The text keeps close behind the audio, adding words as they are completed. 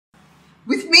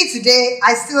me today,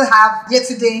 I still have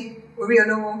Yetunde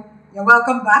Oriolowo. You're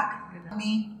welcome back.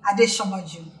 Bunmi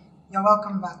Adesomoju. You're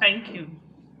welcome back. Thank you.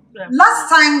 Last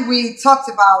time we talked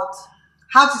about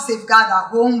how to safeguard our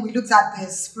home. We looked at the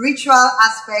spiritual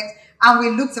aspect and we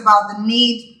looked about the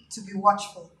need to be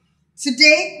watchful.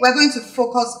 Today, we're going to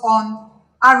focus on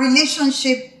our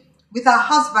relationship with our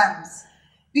husbands,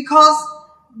 because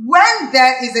when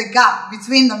there is a gap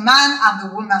between the man and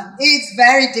the woman, it's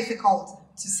very difficult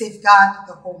to safeguard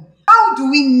the home. How do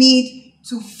we need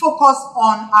to focus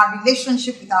on our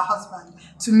relationship with our husband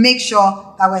to make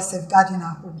sure that we're safeguarding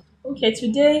our home? Okay,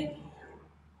 today,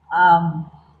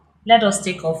 let us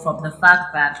take off from the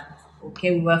fact that,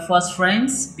 okay, we were first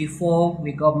friends before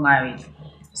we got married.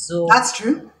 So that's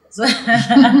true. So,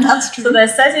 that's true. So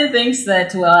there's certain things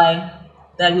that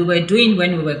we were doing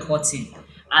when we were courting,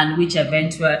 and which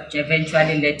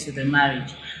eventually led to the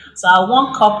marriage. So I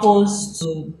want couples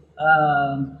to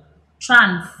try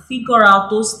and figure out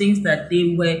those things that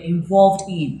they were involved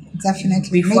in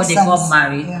before they got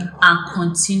married, and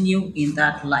continue in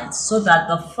that light, so that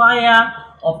the fire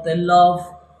of the love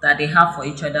that they have for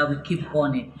each other will keep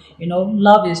burning. You know,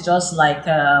 love is just like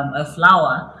a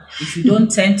flower. If you don't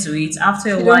tend to it, after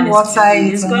a while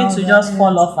it's going to just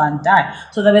fall off and die.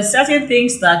 So there were certain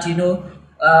things that, you know,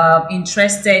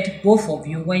 interested both of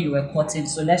you when you were courting,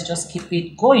 so let's just keep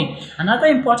it going. Another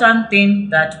important thing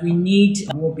that we need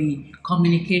will be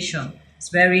communication. It's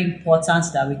very important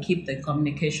that we keep the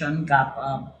communication gap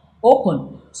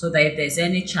open, so that if there's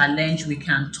any challenge, we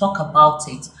can talk about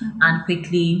it and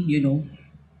quickly, you know,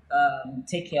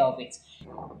 take care of it.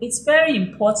 It's very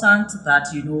important that,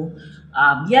 you know,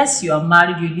 yes, you are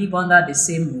married, you live under the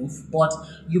same roof, but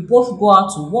you both go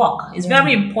out to work. It's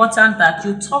very important that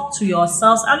you talk to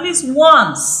yourselves at least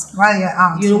once while you're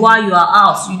out. While you are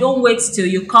out. You don't wait till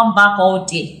you come back all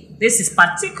day. This is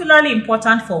particularly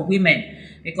important for women,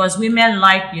 because women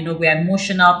like, you know, we're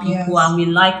emotional people, and we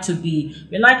like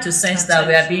to sense that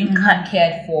we are being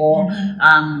cared for.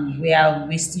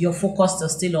 Your focus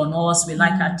is still on us. We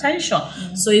like attention.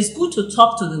 So it's good to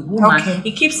talk to the woman.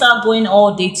 It keeps her going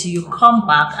all day till you come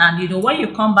back, and you know, when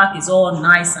you come back, it's all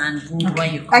nice and good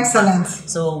when you come back.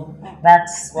 So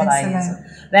that's what I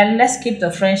use. Then let's keep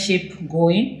the friendship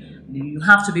going. You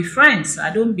have to be friends.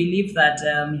 I don't believe that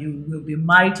you will be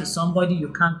married to somebody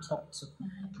you can't talk to.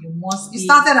 You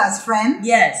started as friends.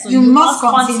 Yes, so you must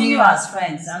continue as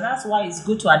friends. And that's why it's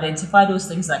good to identify those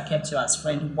things that kept you as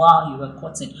friends while you were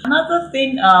courting. Another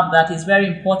thing that is very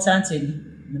important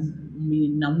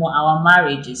in our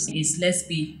marriages is let's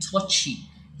be touchy.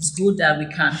 It's good that we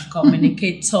can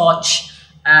communicate, touch,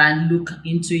 and look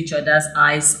into each other's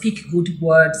eyes, speak good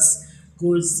words,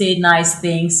 say nice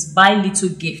things, buy little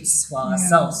gifts for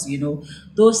ourselves, you know.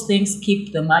 Those things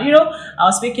keep the marriage. You know, I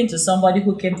was speaking to somebody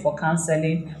who came for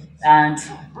counseling and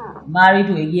married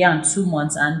 1 year and 2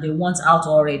 months, and they want out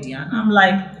already. And I'm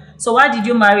like, so why did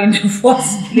you marry in the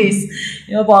first place?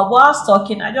 You know, but while I was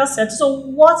talking, I just said, so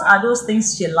what are those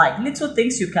things she like? Little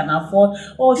things you can afford.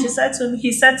 Oh, he said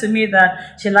to me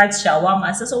that she likes shawarma.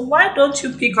 I said, so why don't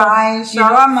you pick up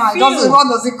shawarma? What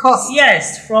does it cost?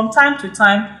 Yes, from time to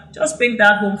time, just bring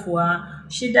that home for her.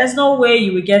 There's no way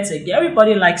you will get a gift.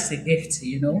 Everybody likes a gift,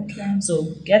 you know.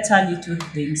 So get her little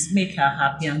things, make her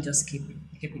happy, and just keep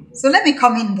it going. So let me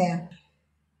come in there.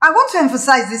 I want to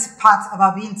emphasize this part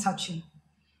about being touchy,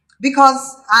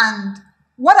 because, and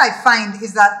what I find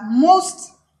is that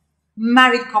most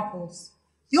married couples,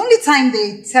 the only time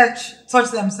they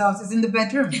touch themselves is in the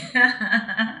bedroom,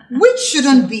 which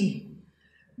shouldn't be.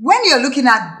 When you're looking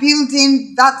at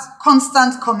building that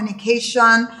constant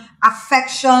communication,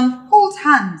 affection, hold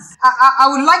hands. I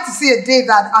would like to see a day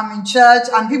that I'm in church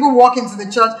and people walk into the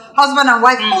church, husband and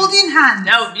wife holding hands.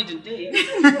 That would be the day.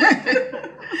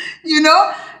 You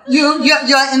know,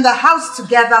 you're in the house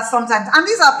together sometimes. And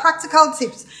these are practical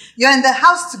tips. You're in the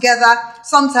house together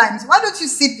sometimes. Why don't you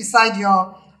sit beside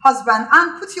your husband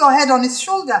and put your head on his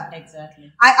shoulder?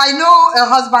 Exactly. I know a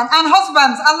husband, and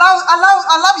husbands,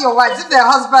 allow your wives, if they're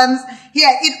husbands here,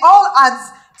 it all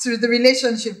adds to the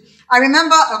relationship. I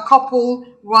remember a couple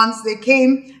once, they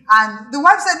came and the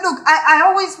wife said, look, I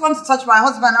always want to touch my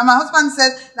husband, and my husband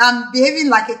said, I'm behaving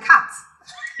like a cat.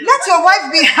 Let your wife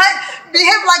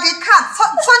behave like a cat,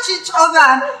 touch each other.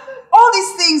 And all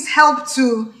these things help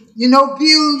to, you know,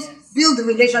 build the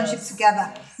relationship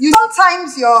together.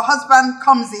 Sometimes your husband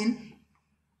comes in,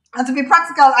 and to be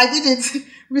practical, I did it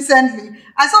recently.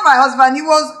 I saw my husband, he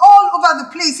was all over the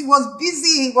place, he was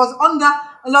busy, he was under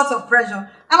a lot of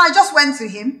pressure. And I just went to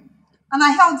him, and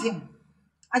I held him.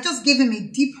 I just gave him a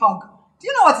deep hug. Do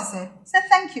you know what he said? He said,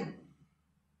 thank you.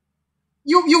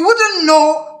 You wouldn't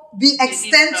know the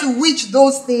extent to which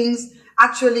those things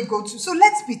actually go to. So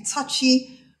let's be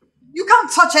touchy. You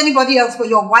can't touch anybody else but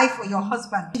your wife or your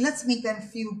husband. Let's make them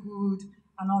feel good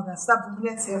and all that stuff.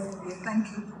 Let's hear from you. Thank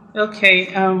you.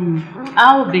 Okay.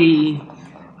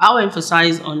 I'll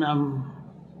emphasize on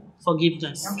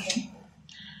forgiveness. Okay.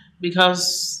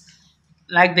 Because,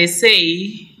 like they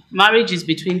say, marriage is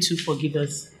between two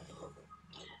forgivers.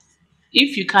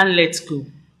 If you can't let go,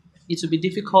 it will be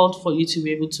difficult for you to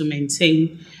be able to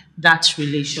maintain that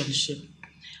relationship.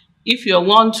 If you're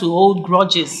one to hold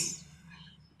grudges,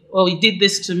 oh, he did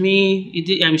this to me,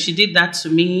 she did that to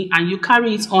me, and you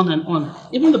carry it on and on.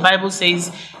 Even the Bible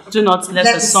says, do not let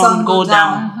the sun go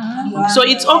down. Mm-hmm. So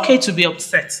it's okay to be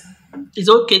upset. It's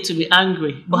okay to be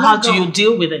angry. But how do you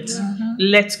deal with it? Mm-hmm.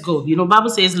 Let go. You know, Bible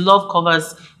says love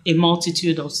covers a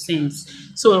multitude of sins.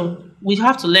 So we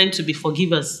have to learn to be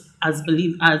forgivers as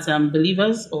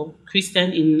believers or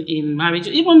Christian in marriage.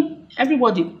 Even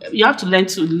everybody, you have to learn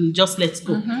to just let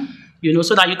go. Mm-hmm. You know,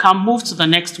 so that you can move to the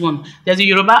next one. There's a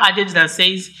Yoruba adage that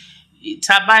says,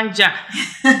 Tabanja,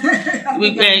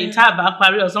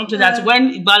 or something that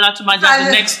when Ibala to Manja,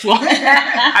 the next one.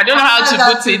 I don't know how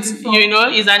to put it. You know,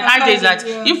 it's an adage that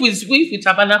if we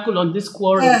tabernacle on this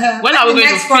quarrel, when are we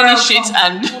going to finish it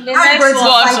and go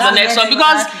on to the next one?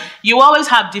 Because you always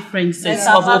have differences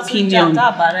of opinion.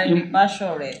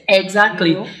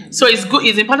 Exactly. So it's good.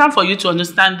 It's important for you to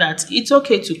understand that it's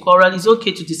okay to quarrel, it's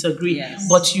okay to disagree,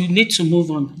 but you need to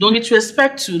move on. Don't, with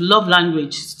respect to love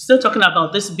language, still talking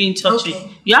about this being touchy,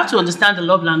 you have to understand the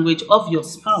love language of your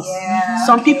spouse.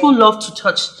 Some people love to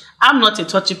touch. I'm not a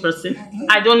touchy person.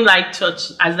 I don't like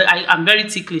touch. I'm very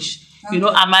ticklish. You know,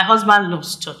 and my husband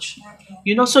loves touch.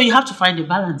 You know, so you have to find a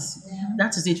balance.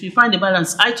 That is it. If you find a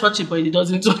balance, I touch it, but it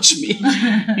doesn't touch me.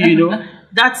 You know,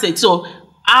 that's it. So,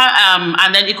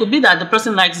 and then it could be that the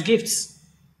person likes gifts.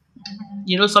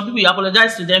 You know, some people, you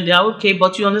apologize to them, they are okay,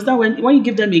 but you understand when you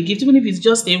give them a gift, even if it's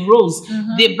just a rose,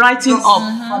 they brighten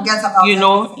up. Forget about you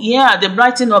know, they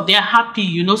brighten up, they're happy,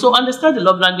 you know. So understand the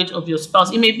love language of your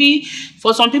spouse. It may be,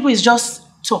 for some people, it's just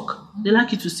talk. They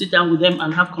like you to sit down with them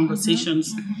and have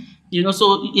conversations. You know,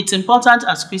 so it's important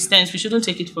as Christians, we shouldn't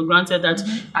take it for granted that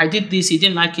I did this, he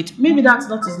didn't like it. Maybe that's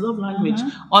not his love language.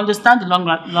 Understand the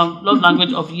love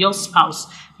language of your spouse,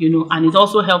 you know, and it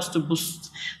also helps to boost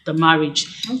the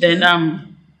marriage. Then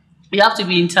you have to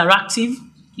be interactive.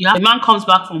 The man comes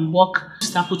back from work,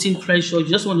 start putting pressure, you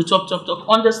just want to talk.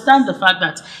 Understand the fact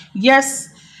that, yes,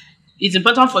 it's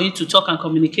important for you to talk and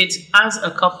communicate as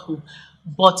a couple,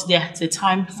 but there's a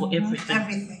time for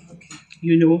everything.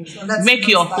 You know, so make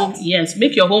your home,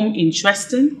 make your home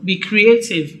interesting, be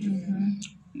creative.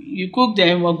 You cook the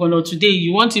ogbono today,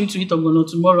 you want him to eat ogbono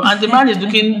tomorrow, and the man is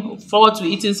looking forward to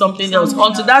eating something else.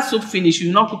 Until that soup finish, you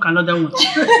will not cook another one.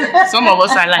 Some of us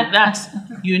are like that.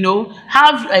 You know,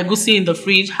 have a egusi in the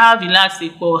fridge, have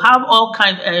ilasepo, have all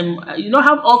kind,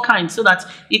 have all kinds so that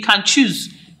he can choose.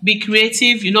 Be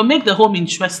creative, you know, make the home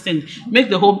interesting, make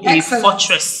the home a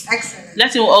fortress.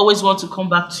 Let him always want to come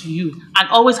back to you and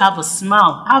always have a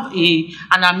smile, have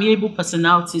an amiable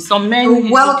personality. Some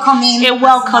men welcoming.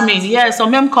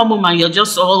 Some men come home and you're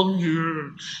just all,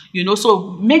 you know.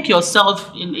 So make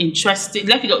yourself interesting.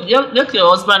 Let your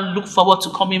husband look forward to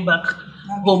coming back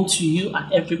home to you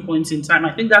at every point in time.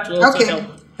 I think that will also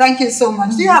help. Thank you so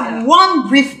much. Do you have one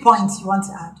brief point you want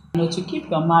to add? You know, to keep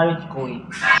your marriage going.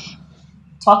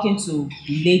 Talking to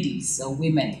ladies or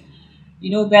women, you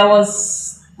know,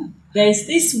 there's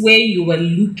this way you were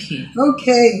looking.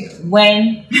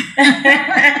 When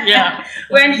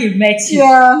when he met you.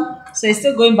 So it's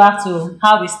still going back to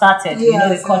how we started, you know,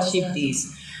 the courtship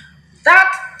days.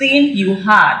 That thing you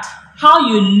had, how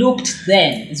you looked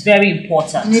then is very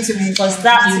important. You need to maintain. Because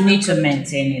that you need to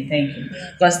maintain it. Thank you.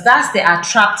 Because that's the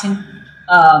attracting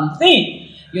thing.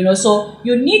 You know, so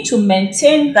you need to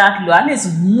maintain that look, at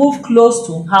least move close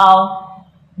to how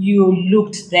you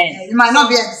looked then. It might not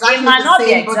be exactly the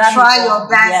same, but try your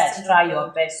best. Yes, try your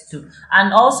best too.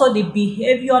 And also the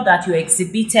behavior that you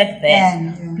exhibited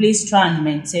then, please try and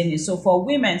maintain it. So for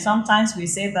women, sometimes we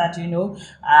say that, you know,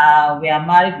 we are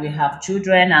married, we have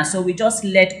children, and so we just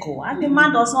let go. And the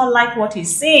man does not like what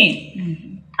he's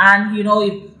saying. And, you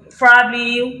know,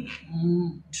 probably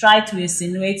try to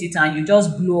insinuate it and you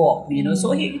just blow up, you know.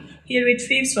 So he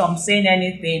retrieves from saying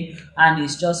anything, and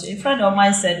it's just, a friend of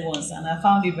mine said once, and I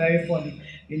found it very funny.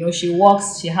 You know, she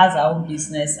has her own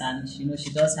business, and you know,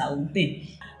 she does her own thing.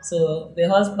 So the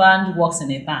husband works in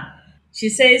a bank. She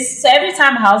says, so every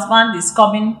time her husband is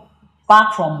coming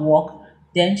back from work,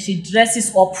 then she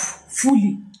dresses up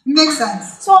fully. Makes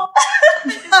sense. So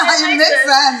It makes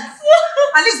sense.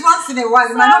 At least once in a while.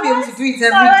 You might not be able to do it every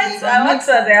day. I went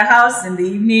to their house in the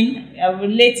evening,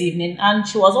 late evening, and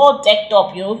she was all decked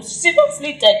up,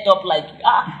 seriously decked up, like,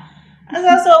 I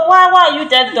said, so why are you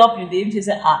decked up in the evening? She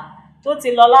said, I'm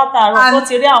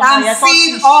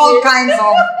seeing all kinds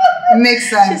of. It makes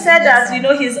sense. She said that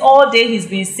he's all day he's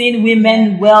been seeing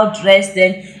women well dressed,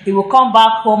 then he will come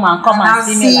back home and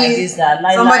see me like this.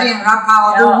 Like somebody in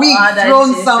wrapper or the wig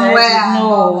thrown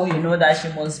somewhere. That she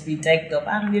must be decked up,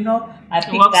 and I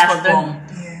picked that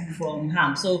from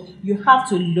him. So you have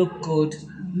to look good.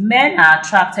 Men are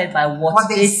attracted by what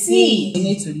they see. We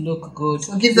need to look good.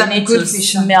 So give them we need good to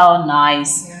vision. smell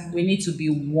nice. Yeah. We need to be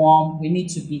warm. We need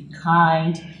to be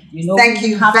kind. Thank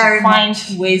you have very to find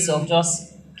much. ways of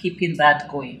just keeping that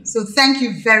going. So thank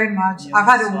you very much. I've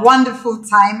had a wonderful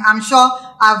time. I'm sure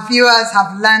our viewers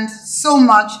have learned so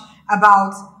much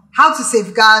about how to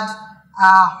safeguard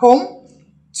our home.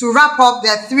 To wrap up,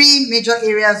 there are 3 major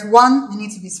areas. 1, we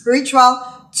need to be spiritual.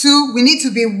 2, we need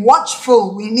to be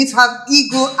watchful. We need to have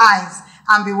eagle eyes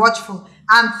and be watchful.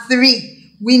 And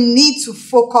 3, we need to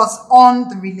focus on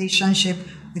the relationship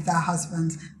with our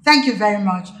husbands. Thank you very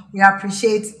much. We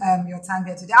appreciate your time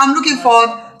here today. I'm looking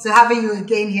forward to having you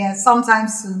again here sometime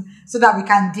soon so that we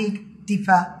can dig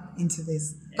deeper into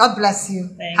this. God bless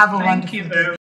you. Have a wonderful day.